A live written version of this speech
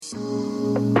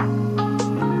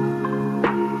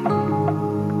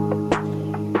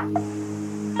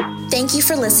you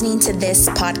for listening to this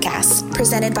podcast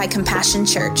presented by Compassion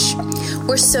Church.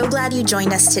 We're so glad you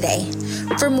joined us today.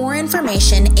 For more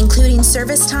information, including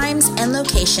service times and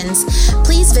locations,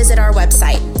 please visit our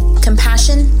website,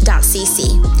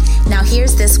 compassion.cc. Now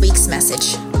here's this week's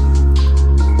message.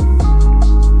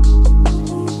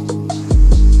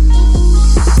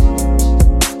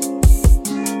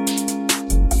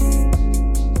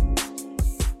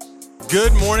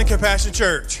 Good morning, Compassion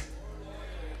Church.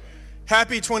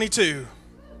 Happy 22.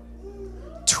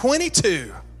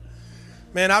 22.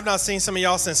 Man, I've not seen some of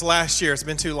y'all since last year. It's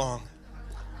been too long.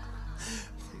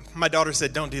 My daughter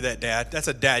said, "Don't do that, Dad. That's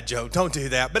a dad joke. Don't do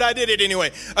that." But I did it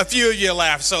anyway. A few of you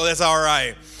laughed, so that's all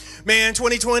right. Man,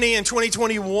 2020 and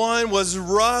 2021 was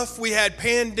rough. We had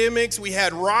pandemics. We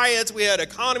had riots. We had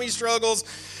economy struggles.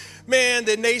 Man,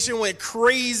 the nation went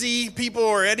crazy. People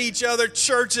are at each other.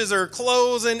 Churches are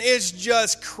closing. It's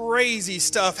just crazy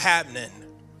stuff happening.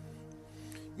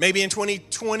 Maybe in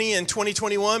 2020 and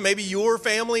 2021, maybe your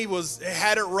family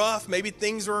had it rough. Maybe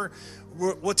things were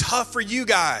tough for you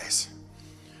guys.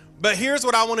 But here's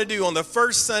what I want to do on the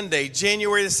first Sunday,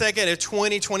 January the 2nd of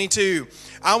 2022.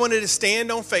 I wanted to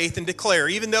stand on faith and declare,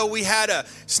 even though we had a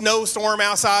snowstorm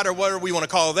outside or whatever we want to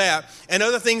call that, and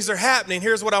other things are happening,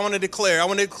 here's what I want to declare. I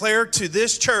want to declare to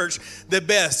this church, the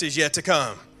best is yet to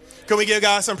come. Can we give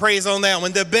God some praise on that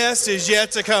one? The best is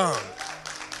yet to come.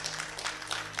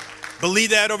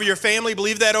 Believe that over your family,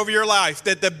 believe that over your life,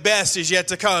 that the best is yet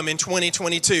to come in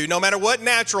 2022. No matter what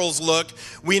naturals look,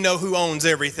 we know who owns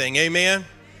everything. Amen?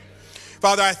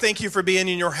 Father, I thank you for being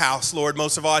in your house, Lord.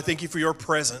 Most of all, I thank you for your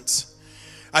presence.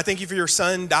 I thank you for your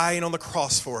son dying on the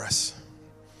cross for us.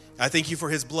 I thank you for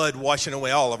his blood washing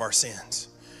away all of our sins.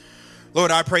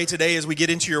 Lord, I pray today as we get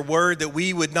into your word that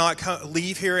we would not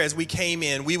leave here as we came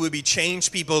in. We would be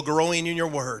changed people growing in your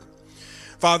word.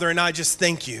 Father, and I just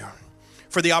thank you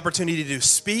for the opportunity to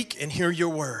speak and hear your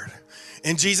word.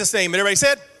 In Jesus' name, everybody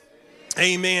said,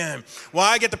 amen. Well,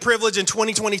 I get the privilege in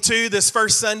 2022, this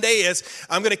first Sunday, is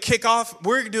I'm going to kick off.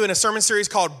 We're doing a sermon series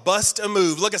called Bust a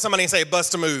Move. Look at somebody and say,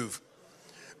 bust a move.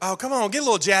 Oh, come on, get a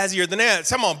little jazzier than that.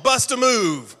 Come on, bust a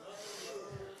move.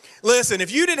 Listen,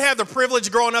 if you didn't have the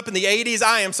privilege growing up in the 80s,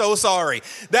 I am so sorry.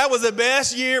 That was the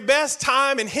best year, best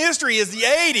time in history is the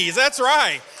 80s. That's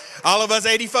right. All of us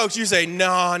 80 folks, you say,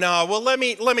 no. Well, let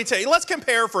me tell you. Let's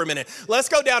compare for a minute. Let's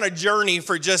go down a journey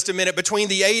for just a minute between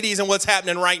the 80s and what's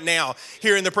happening right now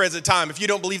here in the present time. If you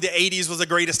don't believe the 80s was the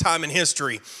greatest time in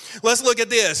history. Let's look at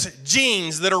this.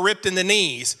 Jeans that are ripped in the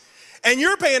knees. And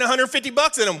you're paying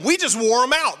 $150 in them. We just wore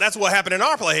them out. That's what happened in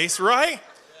our place, right?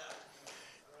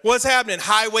 What's happening?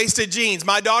 High-waisted jeans.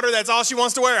 My daughter, that's all she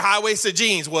wants to wear, high-waisted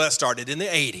jeans. Well, it started in the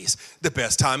 80s, the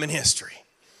best time in history.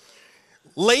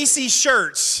 Lacy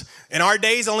shirts. In our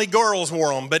days, only girls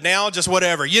wore them, but now just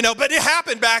whatever. But it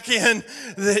happened back in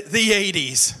the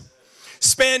 80s.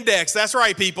 Spandex, that's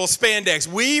right, people, spandex.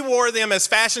 We wore them as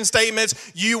fashion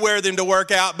statements. You wear them to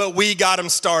work out, but we got them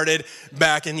started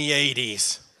back in the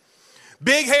 80s.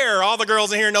 Big hair, all the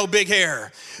girls in here know big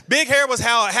hair. Big hair was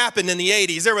how it happened in the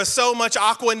 80s. There was so much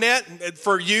Aquanet,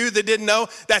 for you that didn't know,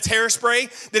 that's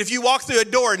hairspray, that if you walked through a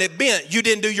door and it bent, you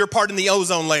didn't do your part in the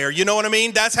ozone layer. You know what I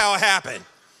mean? That's how it happened.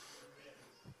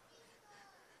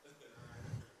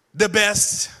 The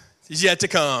best is yet to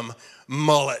come.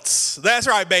 Mullets. That's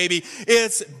right, baby.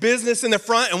 It's business in the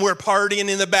front and we're partying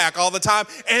in the back all the time,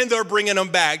 and they're bringing them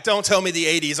back. Don't tell me the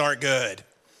 80s aren't good.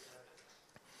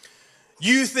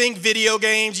 You think video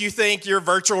games, you think your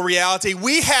virtual reality.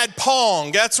 We had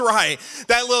Pong, that's right.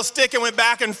 That little stick and went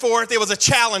back and forth. It was a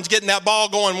challenge getting that ball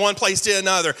going one place to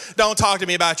another. Don't talk to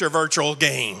me about your virtual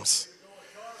games.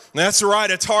 That's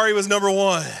right, Atari was number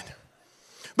one.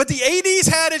 But the 80s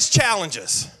had its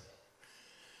challenges.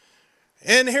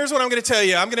 And here's what I'm going to tell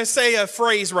you. I'm going to say a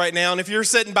phrase right now, and if you're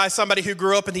sitting by somebody who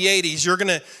grew up in the 80s, you're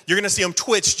going to see them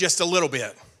twitch just a little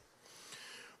bit.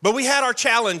 But we had our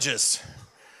challenges.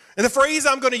 And the phrase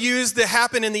I'm going to use that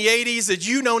happened in the 80s that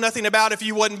you know nothing about if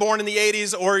you wasn't born in the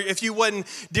 80s or if you wasn't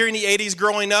during the 80s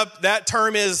growing up, that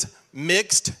term is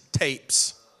mixed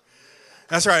tapes.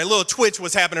 That's right, a little twitch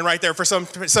was happening right there for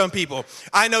some people.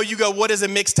 I know you go, what is a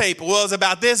mixtape? Well, it's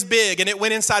about this big, and it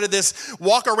went inside of this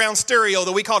walk-around stereo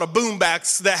that we called a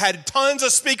boombox that had tons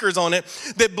of speakers on it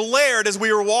that blared as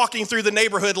we were walking through the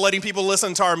neighborhood letting people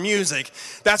listen to our music.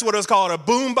 That's what it was called, a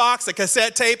boombox, a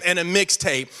cassette tape, and a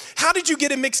mixtape. How did you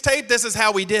get a mixtape? This is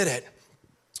how we did it.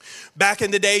 Back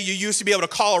in the day, you used to be able to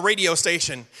call a radio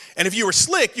station, and if you were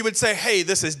slick, you would say, hey,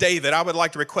 this is David. I would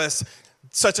like to request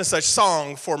such and such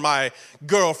song for my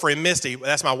girlfriend, Misty.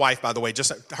 That's my wife, by the way.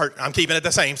 Just her, I'm keeping it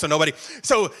the same, so nobody.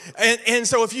 So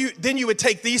if you would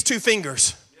take these two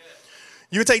fingers,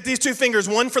 You would take these two fingers,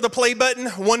 one for the play button,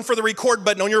 one for the record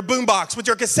button on your boombox with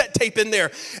your cassette tape in there.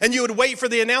 And you would wait for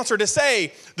the announcer to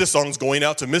say, this song's going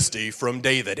out to Misty from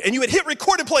David. And you would hit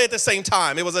record and play at the same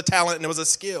time. It was a talent and it was a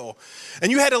skill. And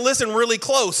you had to listen really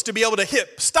close to be able to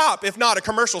hit stop. If not, a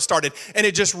commercial started. And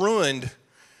it just ruined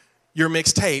your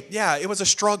mixtape. Yeah, it was a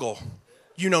struggle.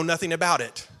 You know nothing about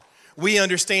it. We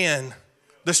understand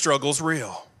the struggle's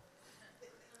real.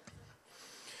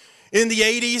 In the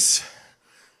 80s,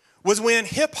 was when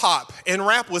hip hop and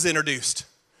rap was introduced.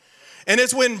 And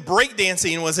it's when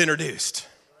breakdancing was introduced.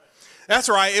 That's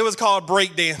right, it was called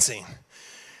breakdancing.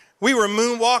 We were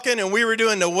moonwalking and we were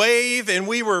doing the wave and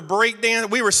we were breakdancing.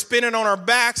 We were spinning on our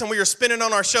backs and we were spinning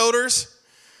on our shoulders.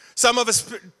 Some of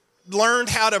us learned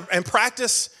how to and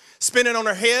practice spinning on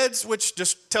our heads, which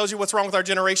just tells you what's wrong with our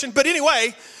generation. But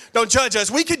anyway, don't judge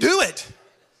us. We could do it.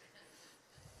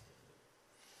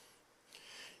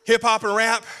 Hip hop and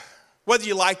rap, whether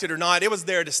you liked it or not, it was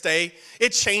there to stay. It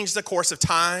changed the course of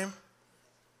time.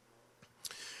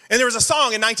 And there was a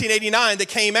song in 1989 that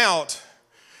came out,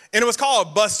 and it was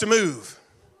called Bust a Move.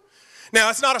 Now,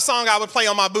 it's not a song I would play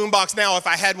on my boombox now if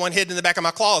I had one hidden in the back of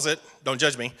my closet. Don't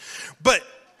judge me. But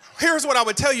here's what I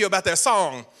would tell you about that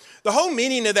song. The whole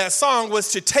meaning of that song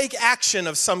was to take action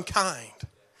of some kind.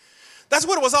 That's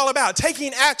what it was all about,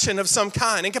 taking action of some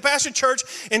kind. In Compassion Church,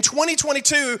 in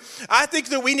 2022, I think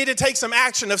that we need to take some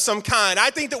action of some kind. I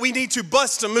think that we need to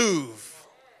bust a move.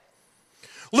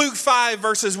 Luke 5,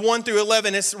 verses 1 through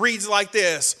 11, it reads like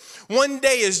this. One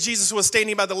day as Jesus was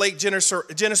standing by the lake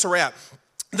Gennesaret,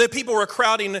 the people were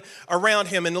crowding around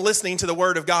him and listening to the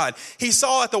word of God. He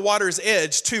saw at the water's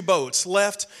edge 2 boats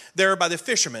left there by the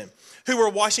fishermen who were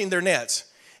washing their nets.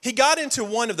 He got into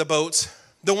one of the boats,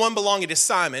 the one belonging to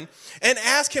Simon, and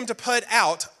asked him to put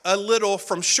out a little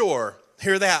from shore.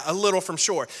 Hear that, a little from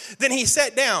shore. Then he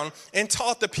sat down and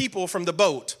taught the people from the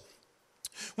boat.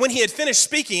 When he had finished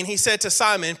speaking, he said to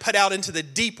Simon, put out into the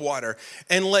deep water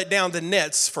and let down the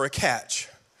nets for a catch.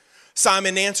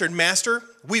 Simon answered, Master,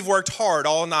 we've worked hard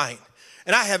all night,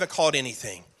 and I haven't caught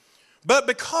anything. But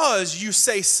because you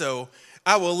say so,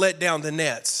 I will let down the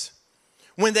nets.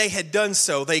 When they had done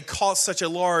so, they caught such a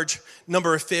large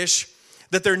number of fish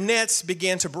that their nets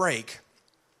began to break.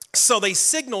 So they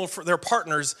signaled for their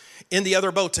partners in the other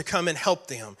boat to come and help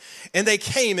them. And they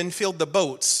came and filled the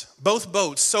boats, both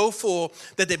boats, so full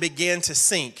that they began to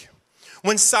sink.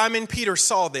 When Simon Peter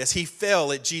saw this, he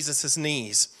fell at Jesus'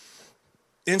 knees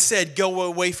and said, Go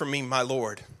away from me, my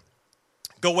Lord.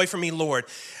 Go away from me, Lord.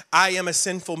 I am a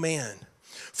sinful man.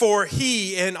 For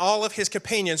he and all of his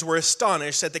companions were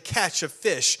astonished at the catch of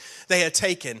fish they had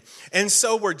taken. And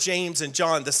so were James and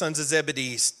John, the sons of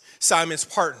Zebedee, Simon's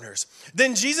partners.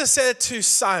 Then Jesus said to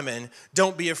Simon,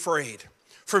 don't be afraid.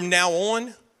 From now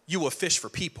on, you will fish for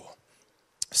people.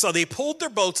 So they pulled their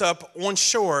boats up on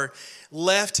shore,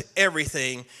 left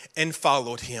everything, and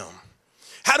followed him.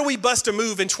 How do we bust a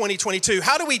move in 2022?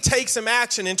 How do we take some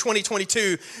action in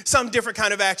 2022? Some different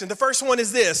kind of action. The first one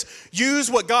is this. Use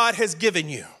what God has given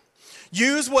you.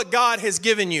 Use what God has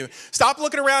given you. Stop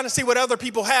looking around and see what other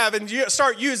people have and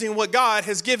start using what God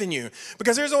has given you.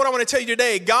 Because here's what I want to tell you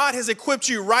today. God has equipped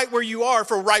you right where you are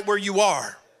for right where you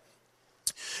are.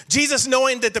 Jesus,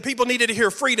 knowing that the people needed to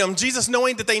hear freedom, Jesus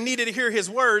knowing that they needed to hear his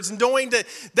words, and knowing that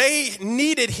they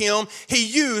needed him, he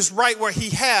used right where he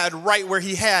had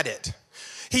it.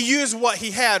 He used what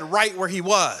he had right where he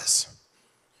was.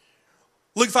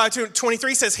 Luke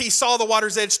 5:23 says he saw the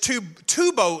water's edge,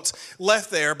 two boats left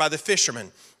there by the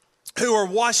fishermen who were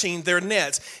washing their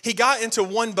nets. He got into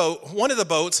one of the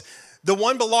boats, the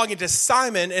one belonging to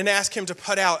Simon, and asked him to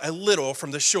put out a little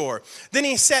from the shore. Then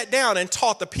he sat down and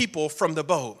taught the people from the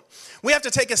boat. We have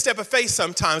to take a step of faith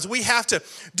sometimes. We have to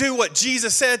do what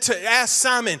Jesus said to ask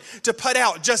Simon to put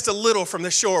out just a little from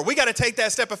the shore. We got to take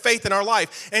that step of faith in our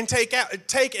life and take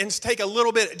a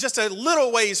little bit, just a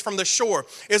little ways from the shore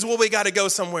is where we got to go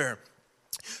somewhere.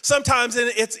 Sometimes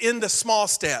it's in the small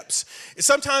steps.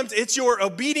 Sometimes it's your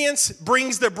obedience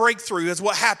brings the breakthrough is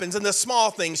what happens in the small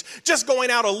things, just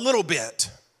going out a little bit.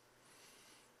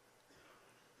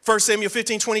 1 Samuel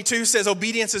 15:22 says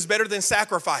obedience is better than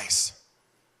sacrifice.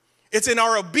 It's in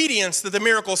our obedience that the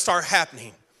miracles start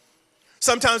happening.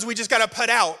 Sometimes we just got to put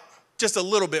out just a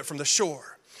little bit from the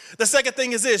shore. The second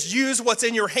thing is this, use what's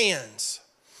in your hands.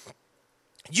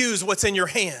 Use what's in your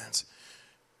hands.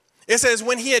 It says,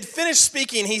 when he had finished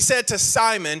speaking, he said to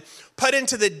Simon, put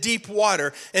into the deep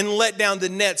water and let down the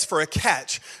nets for a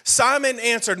catch. Simon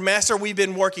answered, Master, we've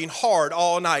been working hard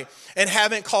all night and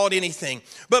haven't caught anything.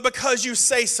 But because you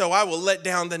say so, I will let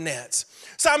down the nets.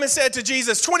 Simon said to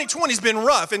Jesus, 2020's been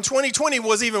rough and 2020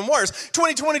 was even worse.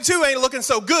 2022 ain't looking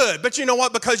so good, but you know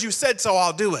what? Because you said so,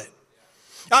 I'll do it.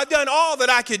 I've done all that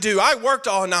I could do. I worked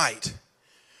all night.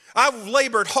 I've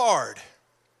labored hard.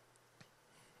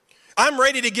 I'm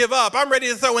ready to give up. I'm ready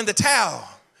to throw in the towel.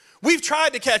 We've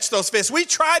tried to catch those fish. We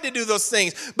tried to do those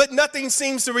things, but nothing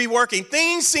seems to be working.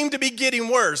 Things seem to be getting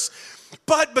worse.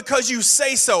 But because you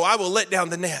say so, I will let down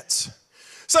the nets.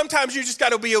 Sometimes you just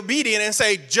got to be obedient and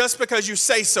say, just because you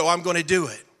say so, I'm going to do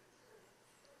it.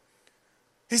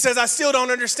 He says, I still don't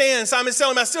understand. Simon's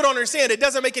telling him, I still don't understand. It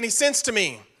doesn't make any sense to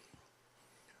me.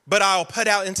 But I'll put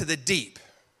out into the deep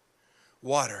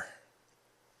water.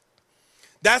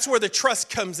 That's where the trust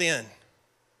comes in.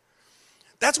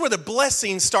 That's where the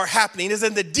blessings start happening, is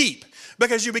in the deep,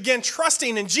 because you begin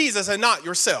trusting in Jesus and not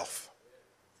yourself.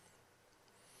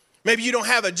 Maybe you don't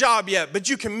have a job yet, but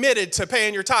you committed to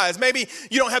paying your tithes. Maybe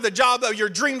you don't have the job, your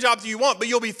dream job that you want, but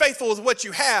you'll be faithful with what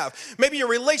you have. Maybe your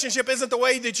relationship isn't the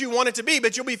way that you want it to be,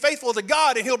 but you'll be faithful to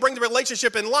God and he'll bring the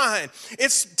relationship in line.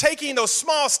 It's taking those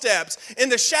small steps in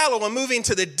the shallow and moving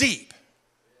to the deep.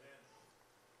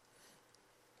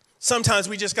 Sometimes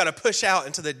we just got to push out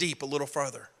into the deep a little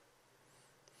further.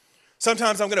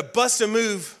 Sometimes I'm going to bust a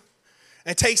move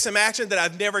and take some action that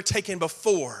I've never taken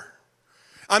before.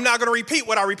 I'm not going to repeat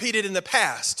what I repeated in the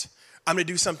past. I'm going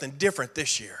to do something different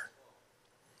this year.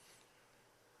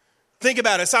 Think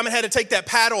about it. Simon had to take that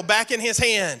paddle back in his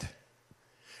hand.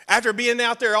 After being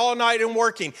out there all night and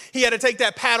working, he had to take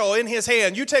that paddle in his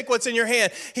hand. You take what's in your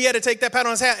hand. He had to take that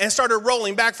paddle in his hand and started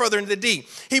rolling back further into the deep.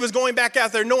 He was going back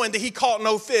out there knowing that he caught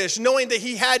no fish, knowing that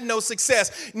he had no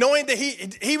success, knowing that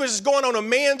he was just going on a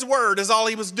man's word is all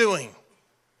he was doing.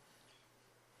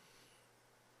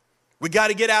 We got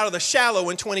to get out of the shallow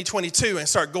in 2022 and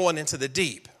start going into the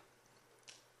deep.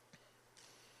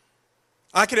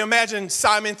 I can imagine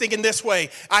Simon thinking this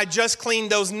way, I just cleaned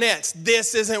those nets.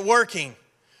 This isn't working.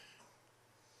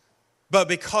 But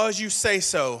because you say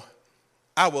so,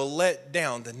 I will let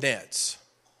down the nets.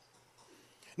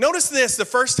 Notice this, the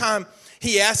first time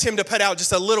he asked him to put out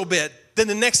just a little bit, then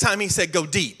the next time he said, go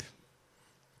deep.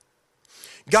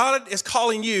 God is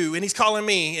calling you and he's calling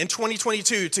me in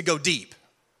 2022 to go deep.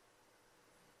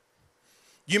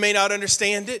 You may not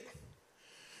understand it.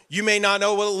 You may not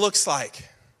know what it looks like.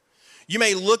 You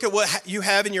may look at what you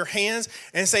have in your hands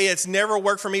and say, it's never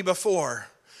worked for me before.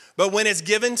 But when it's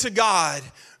given to God,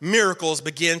 miracles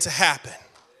begin to happen.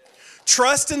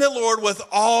 Trust in the Lord with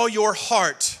all your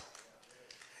heart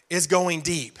is going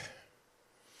deep.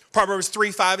 Proverbs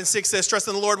 3, 5, and 6 says, trust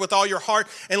in the Lord with all your heart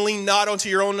and lean not onto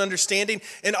your own understanding.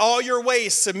 In all your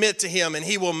ways submit to him and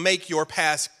he will make your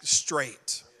path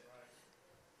straight.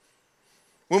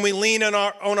 When we lean on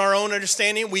our own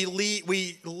understanding, we leave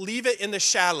it in the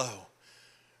shallow.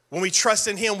 When we trust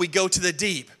in him, we go to the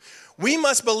deep. We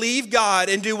must believe God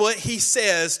and do what he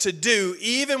says to do,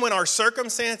 even when our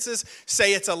circumstances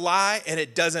say it's a lie and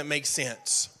it doesn't make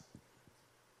sense.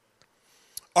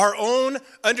 Our own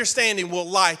understanding will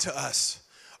lie to us.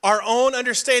 Our own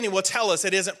understanding will tell us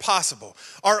it isn't possible.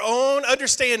 Our own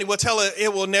understanding will tell us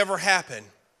it will never happen.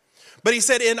 But he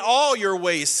said, in all your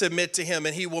ways, submit to him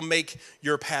and he will make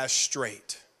your path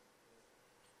straight.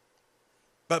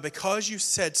 But because you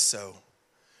said so,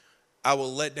 I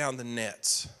will let down the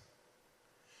nets.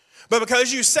 But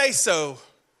because you say so,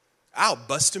 I'll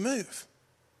bust a move.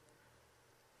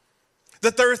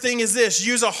 The third thing is this,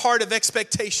 use a heart of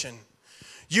expectation.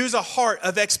 Use a heart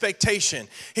of expectation.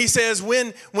 He says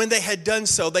when they had done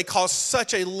so, they caught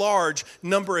such a large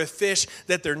number of fish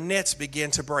that their nets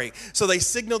began to break. So they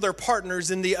signaled their partners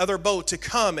in the other boat to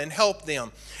come and help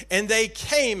them. And they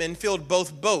came and filled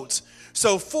both boats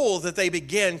so full that they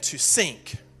began to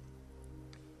sink.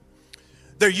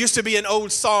 There used to be an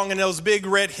old song in those big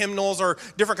red hymnals or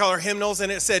different color hymnals,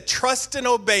 and it said, trust and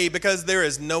obey because there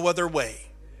is no other way.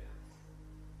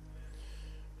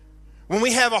 When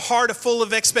we have a heart full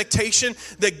of expectation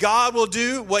that God will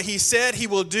do what he said he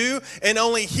will do, and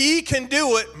only he can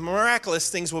do it, miraculous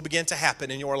things will begin to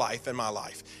happen in your life, in my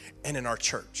life, and in our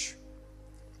church.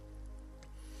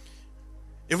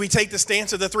 If we take the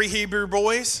stance of the three Hebrew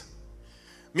boys,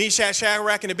 Meshach,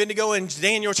 Shadrach, and Abednego in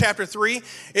Daniel chapter 3,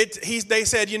 they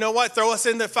said, you know what, throw us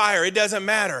in the fire, it doesn't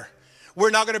matter. We're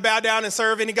not going to bow down and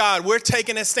serve any God. We're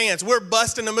taking a stance. We're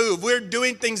busting a move. We're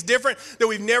doing things different that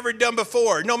we've never done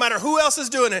before. No matter who else is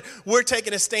doing it, we're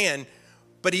taking a stand.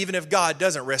 But even if God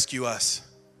doesn't rescue us,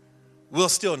 we'll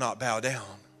still not bow down.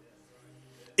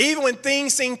 Even when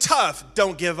things seem tough,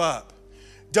 don't give up.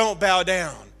 Don't bow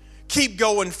down. Keep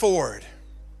going forward.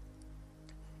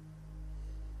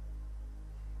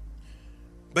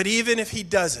 But even if he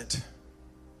doesn't,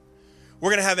 we're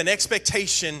going to have an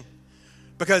expectation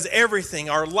because everything,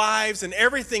 our lives and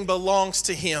everything belongs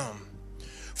to him.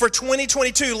 For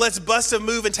 2022, let's bust a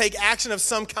move and take action of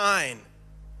some kind.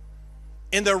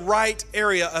 in the right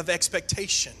area of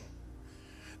expectation.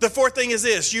 The fourth thing is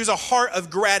this: use a heart of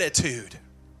gratitude.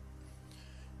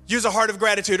 Use a heart of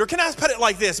gratitude. Or can I put it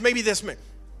like this? Maybe this,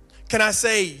 can I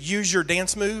say use your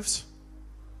dance moves?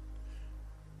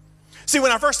 See,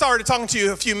 when I first started talking to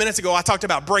you a few minutes ago, I talked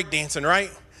about break dancing, right?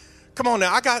 Come on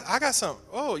now, I got some.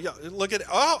 Oh, yeah, look at it.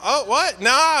 Oh, what?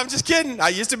 Nah, I'm just kidding. I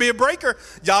used to be a breaker.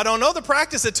 Y'all don't know the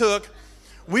practice it took.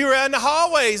 We were in the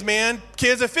hallways, man.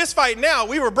 Kids are fist fighting now.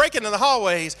 We were breaking in the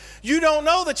hallways. You don't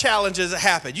know the challenges that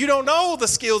happened. You don't know the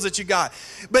skills that you got.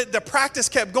 But the practice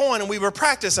kept going, and we were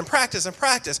practice.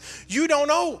 You don't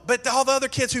know. But all the other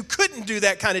kids who couldn't do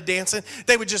that kind of dancing,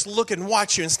 they would just look and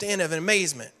watch you and stand in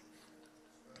amazement.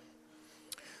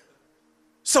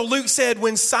 So Luke said,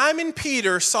 when Simon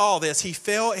Peter saw this, he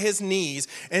fell at his knees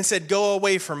and said, "Go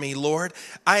away from me, Lord.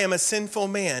 I am a sinful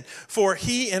man." For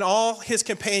he and all his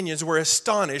companions were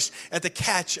astonished at the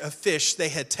catch of fish they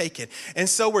had taken. And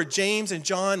so were James and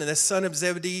John and the son of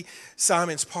Zebedee,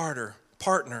 Simon's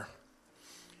partner.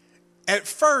 At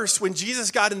first, when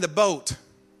Jesus got in the boat,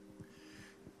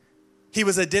 he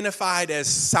was identified as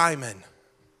Simon.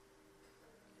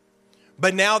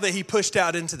 But now that he pushed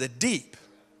out into the deep,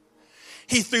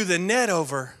 he threw the net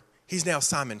over. He's now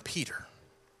Simon Peter.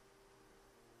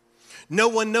 No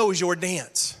one knows your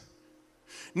dance.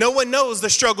 No one knows the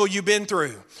struggle you've been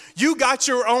through. You got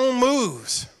your own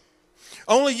moves.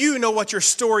 Only you know what your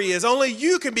story is. Only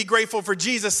you can be grateful for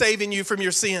Jesus saving you from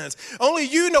your sins. Only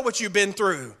you know what you've been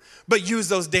through. But use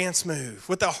those dance moves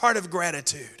with a heart of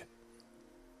gratitude.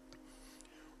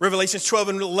 Revelations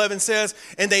 12:11 says,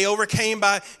 and they overcame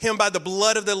by him by the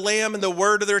blood of the Lamb and the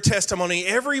word of their testimony.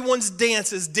 Everyone's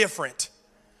dance is different.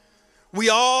 We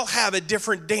all have a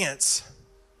different dance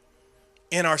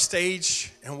in our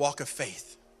stage and walk of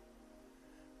faith.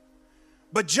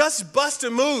 But just bust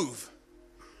a move.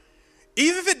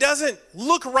 Even if it doesn't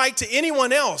look right to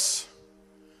anyone else,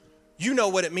 you know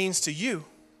what it means to you.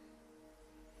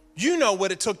 You know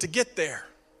what it took to get there.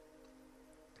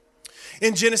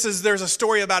 In Genesis, there's a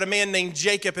story about a man named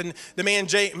Jacob, and the man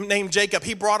named Jacob,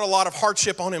 he brought a lot of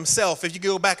hardship on himself. If you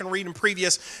go back and read in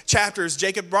previous chapters,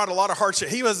 Jacob brought a lot of hardship.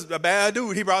 He was a bad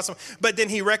dude. He brought some, but then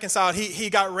he reconciled. He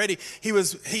got ready.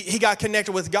 He got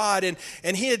connected with God,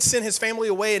 and he had sent his family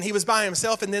away, and he was by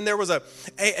himself. And then there was an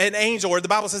angel, or the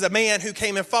Bible says a man who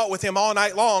came and fought with him all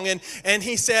night long. And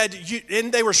he said,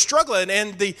 and they were struggling.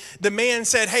 And the man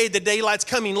said, "Hey, the daylight's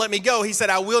coming. Let me go." He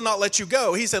said, "I will not let you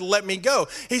go." He said, "Let me go."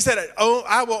 He said, "Oh,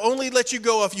 I will only let you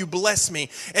go if you bless me."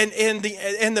 And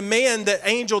the man, the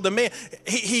angel, the man,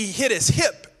 he hit his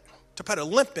hip to put a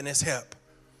limp in his hip.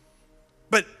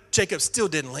 But Jacob still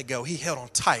didn't let go. He held on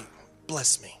tight.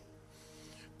 "Bless me.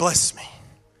 Bless me.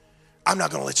 I'm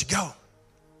not going to let you go."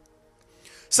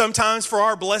 Sometimes for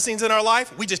our blessings in our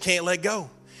life, we just can't let go.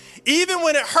 Even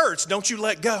when it hurts, don't you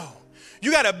let go. You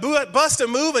got to bust a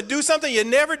move and do something you've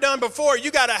never done before.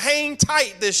 You got to hang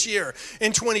tight this year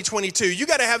in 2022. You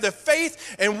got to have the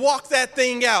faith and walk that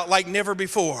thing out like never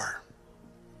before.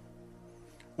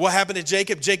 What happened to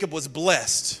Jacob? Jacob was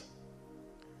blessed.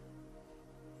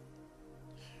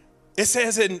 It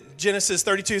says in Genesis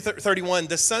 32:31,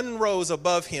 the sun rose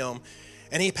above him,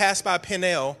 and he passed by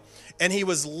Peniel, and he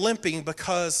was limping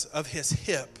because of his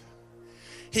hip.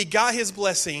 He got his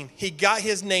blessing, he got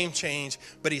his name changed,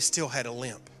 but he still had a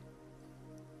limp.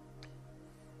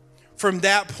 From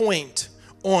that point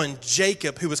on,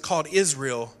 Jacob, who was called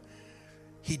Israel,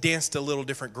 he danced a little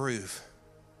different groove.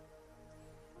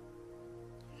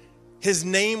 His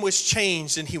name was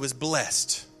changed and he was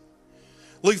blessed.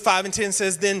 Luke 5:10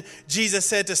 says, then Jesus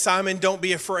said to Simon, "Don't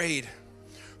be afraid.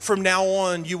 From now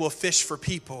on, you will fish for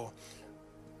people."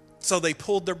 So they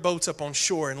pulled their boats up on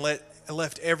shore and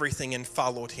left everything and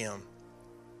followed him.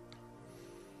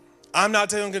 I'm not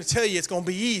going to tell you it's going to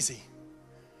be easy.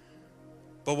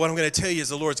 But what I'm going to tell you is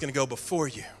the Lord's going to go before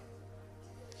you.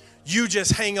 You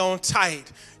just hang on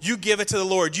tight. You give it to the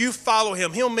Lord. You follow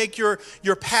him. He'll make your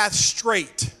path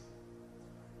straight.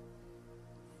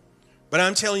 But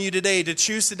I'm telling you today to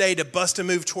choose today to bust a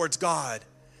move towards God.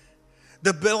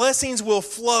 The blessings will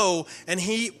flow, and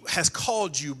he has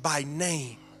called you by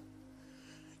name.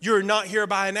 You're not here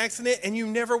by an accident, and you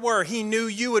never were. He knew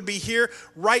you would be here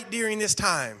right during this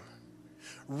time,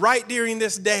 right during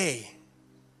this day.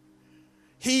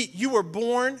 You were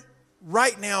born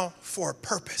right now for a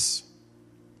purpose.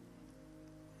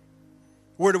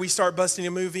 Where do we start busting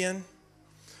a move in?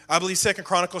 I believe 2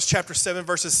 Chronicles chapter 7,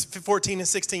 verses 14 and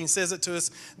 16 says it to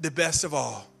us the best of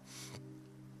all.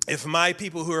 If my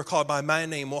people who are called by my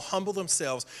name will humble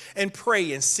themselves and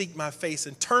pray and seek my face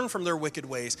and turn from their wicked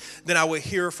ways, then I will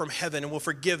hear from heaven and will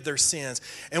forgive their sins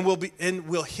and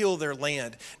will heal their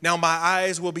land. Now my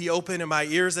eyes will be open and my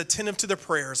ears attentive to the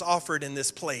prayers offered in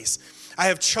this place. I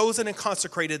have chosen and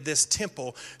consecrated this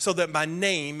temple so that my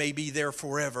name may be there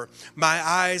forever. My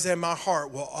eyes and my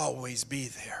heart will always be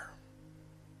there.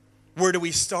 Where do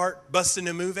we start busting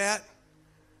a move at?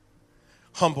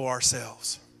 Humble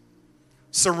ourselves.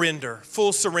 Surrender,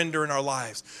 full surrender in our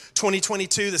lives.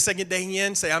 2022, the second day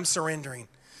in, say, I'm surrendering.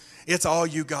 It's all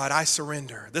you, God. I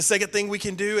surrender. The second thing we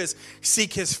can do is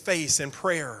seek his face in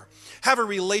prayer. Have a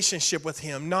relationship with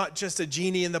him, not just a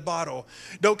genie in the bottle.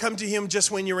 Don't come to him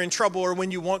just when you're in trouble or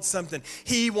when you want something.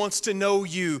 He wants to know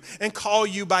you and call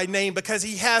you by name because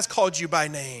he has called you by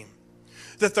name.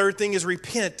 The third thing is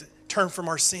repent, turn from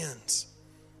our sins.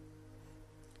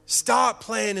 Stop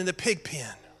playing in the pig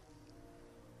pen.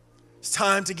 It's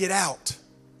time to get out.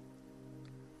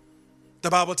 The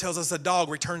Bible tells us a dog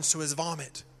returns to his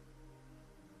vomit.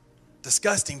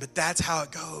 Disgusting, but that's how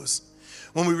it goes.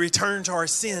 When we return to our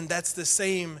sin, that's the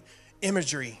same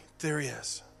imagery there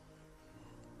is.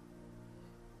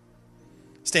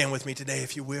 Stand with me today,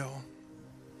 if you will.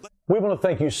 We want to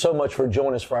thank you so much for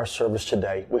joining us for our service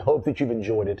today. We hope that you've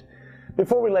enjoyed it.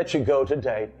 Before we let you go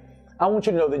today, I want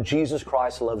you to know that Jesus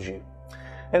Christ loves you.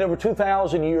 And over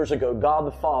 2,000 years ago, God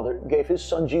the Father gave his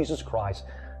Son Jesus Christ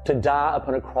to die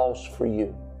upon a cross for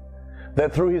you.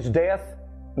 That through his death,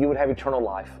 you would have eternal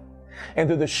life. And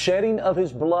through the shedding of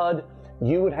his blood,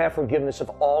 you would have forgiveness of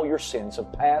all your sins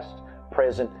of past,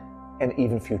 present, and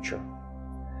even future.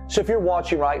 So if you're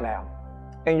watching right now,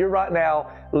 and you're right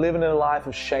now living in a life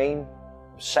of shame,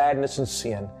 sadness, and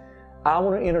sin, I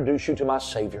want to introduce you to my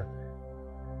Savior.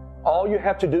 All you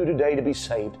have to do today to be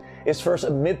saved is first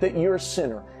admit that you're a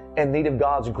sinner in need of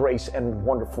God's grace and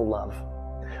wonderful love.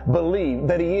 Believe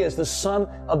that he is the Son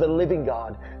of the living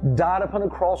God, died upon a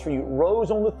cross for you,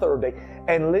 rose on the third day,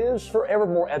 and lives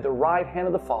forevermore at the right hand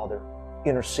of the Father,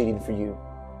 interceding for you.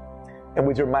 And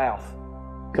with your mouth,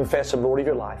 confess him Lord of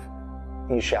your life,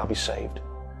 and you shall be saved.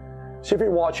 So if you're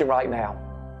watching right now,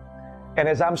 and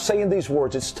as I'm saying these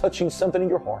words, it's touching something in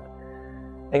your heart,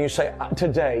 and you say,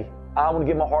 today, I want to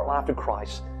give my heart and life to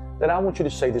Christ, then I want you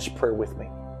to say this prayer with me.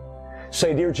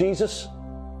 Say, Dear Jesus,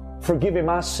 forgive me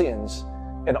my sins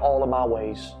and all of my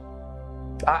ways.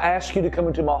 I ask you to come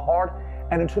into my heart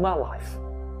and into my life.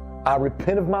 I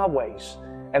repent of my ways,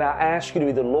 and I ask you to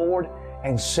be the Lord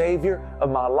and Savior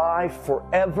of my life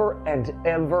forever and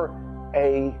ever.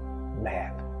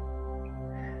 Amen.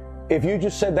 If you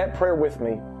just said that prayer with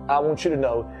me, I want you to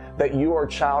know that you are a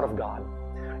child of God.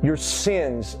 Your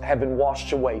sins have been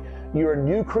washed away. You're a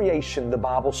new creation, the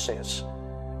Bible says.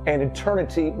 And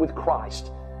eternity with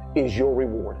Christ is your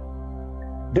reward.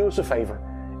 Do us a favor.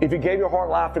 If you gave your heart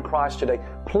and life to Christ today,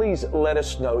 please let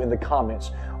us know in the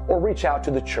comments or reach out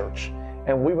to the church.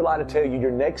 And we would like to tell you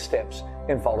your next steps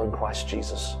in following Christ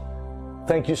Jesus.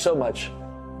 Thank you so much.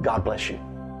 God bless you.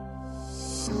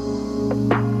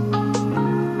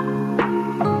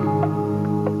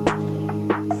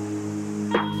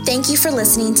 Thank you for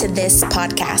listening to this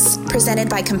podcast presented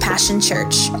by Compassion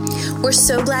Church. We're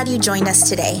so glad you joined us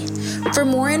today. For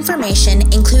more information,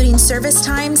 including service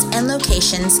times and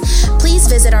locations, please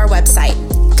visit our website,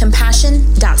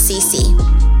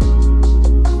 compassion.cc.